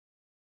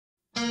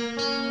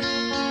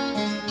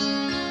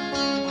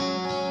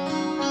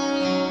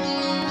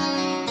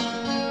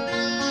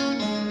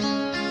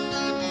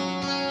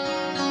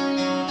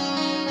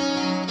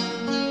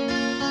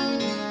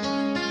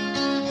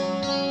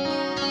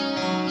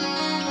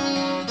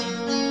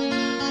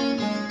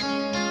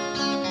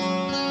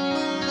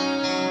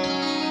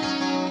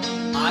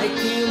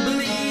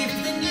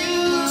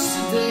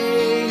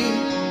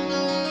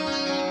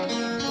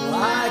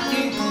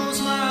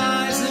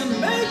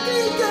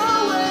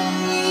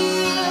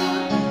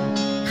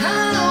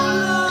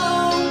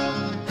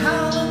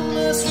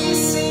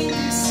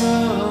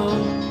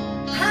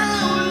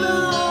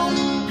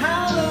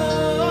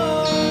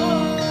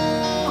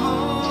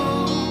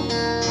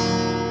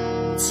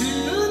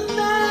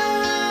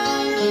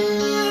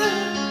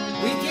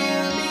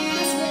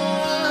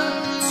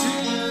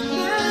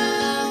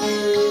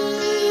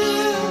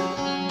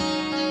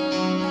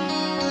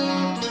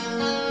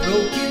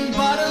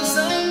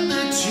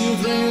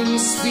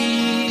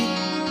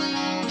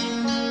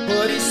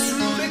But it's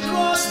true they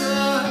crossed the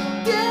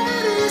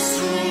deadly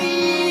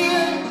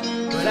stream,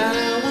 but I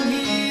won't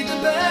heed the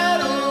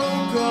battle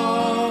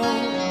call.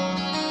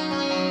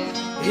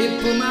 It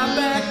put my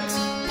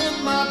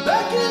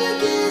back in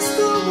against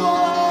the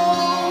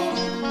wall.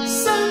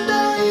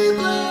 Sunday,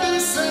 bloody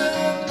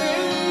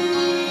Sunday,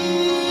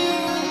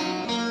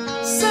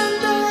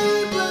 Sunday,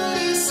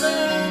 bloody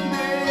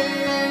Sunday,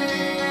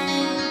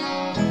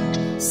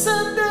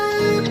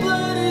 Sunday,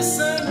 bloody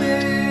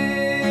Sunday.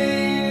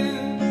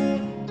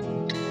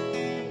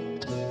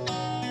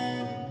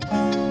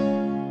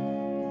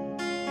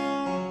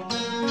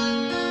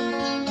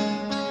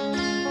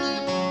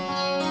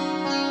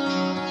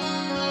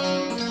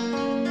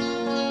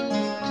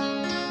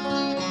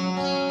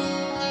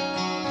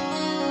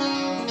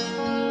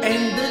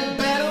 And the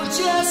battle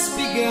just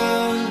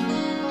begun.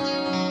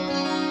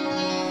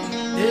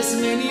 There's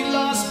many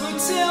lost, but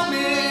tell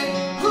me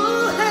who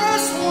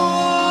has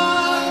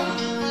won?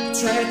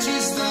 Tragedy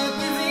stuck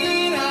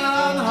within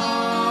our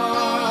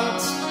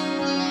hearts,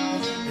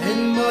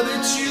 and mother,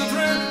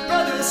 children,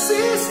 brothers,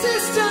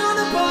 sisters torn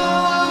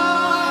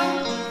apart.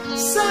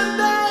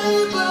 Sunday,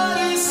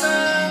 bloody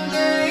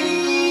Sunday,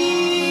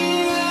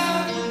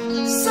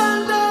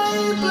 Sunday,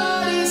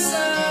 bloody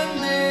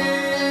Sunday.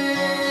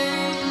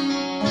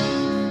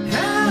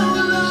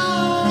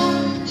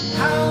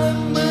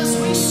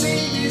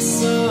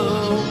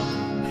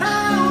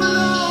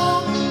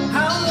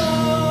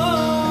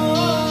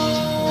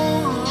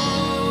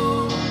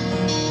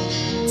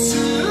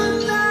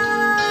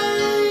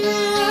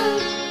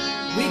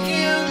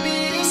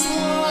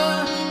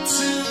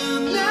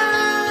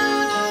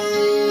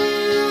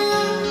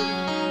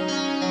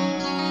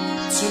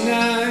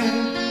 Tonight,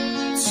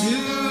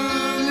 tonight,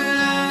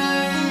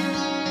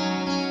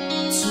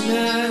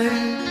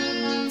 tonight,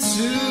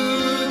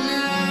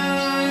 tonight.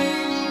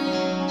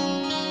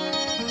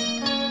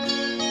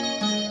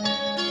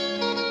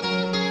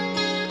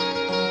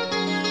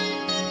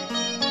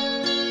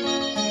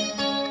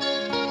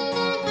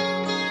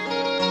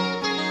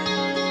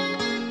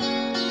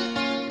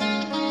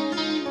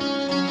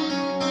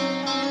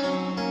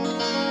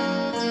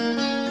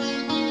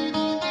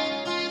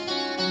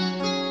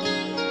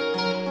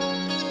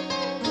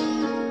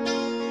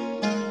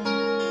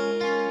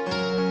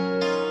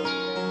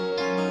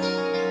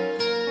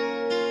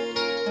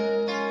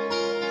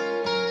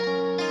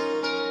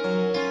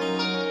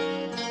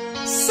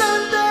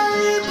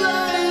 Sunday,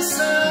 bloody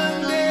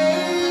Sunday,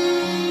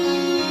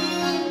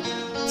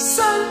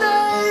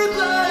 Sunday,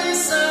 bloody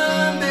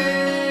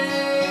Sunday,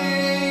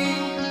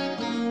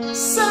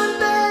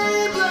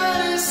 Sunday,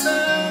 bloody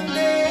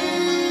Sunday,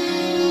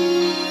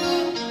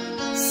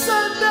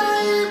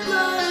 Sunday,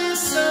 bloody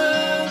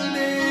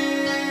Sunday.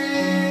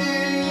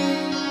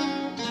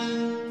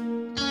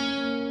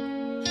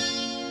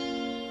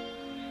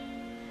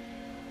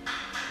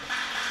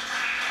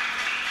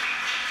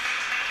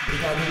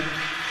 Obrigado.